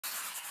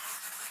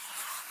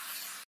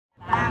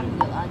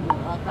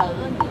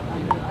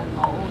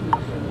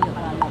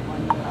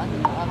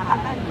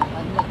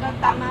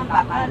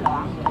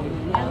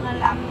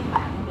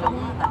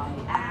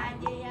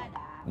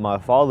My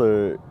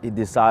father, he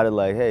decided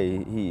like,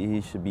 hey,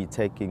 he should be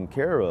taken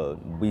care of.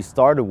 We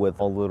started with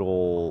a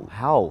little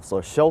house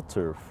or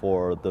shelter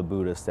for the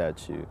Buddha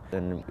statue,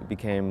 and it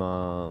became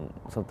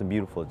something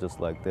beautiful just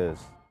like this.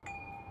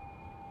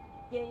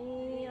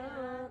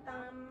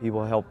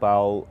 People help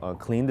out,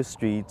 clean the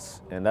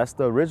streets, and that's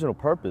the original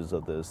purpose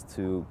of this,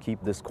 to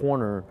keep this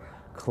corner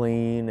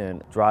clean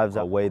and drives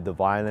away the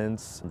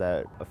violence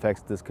that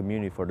affects this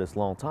community for this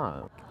long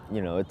time.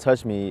 You know, it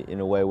touched me in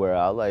a way where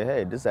I was like,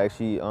 hey, this is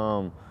actually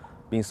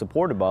being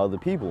supported by other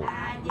people.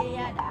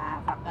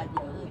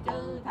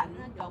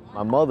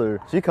 My mother,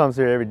 she comes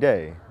here every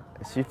day.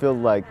 She feels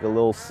like a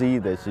little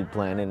seed that she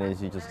planted, and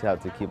she just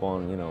have to keep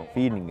on, you know,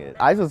 feeding it.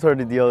 I just heard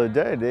it the other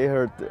day.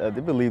 They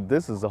believe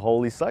this is a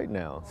holy site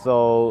now.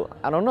 So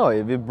I don't know,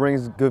 if it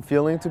brings good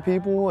feeling to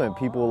people and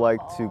people like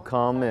to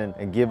come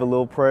and give a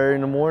little prayer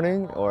in the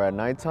morning or at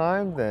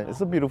nighttime, then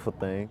it's a beautiful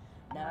thing.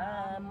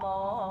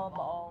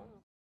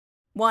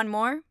 Want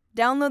more?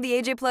 Download the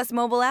AJ Plus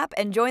mobile app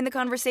and join the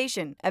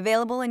conversation.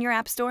 Available in your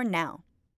app store now.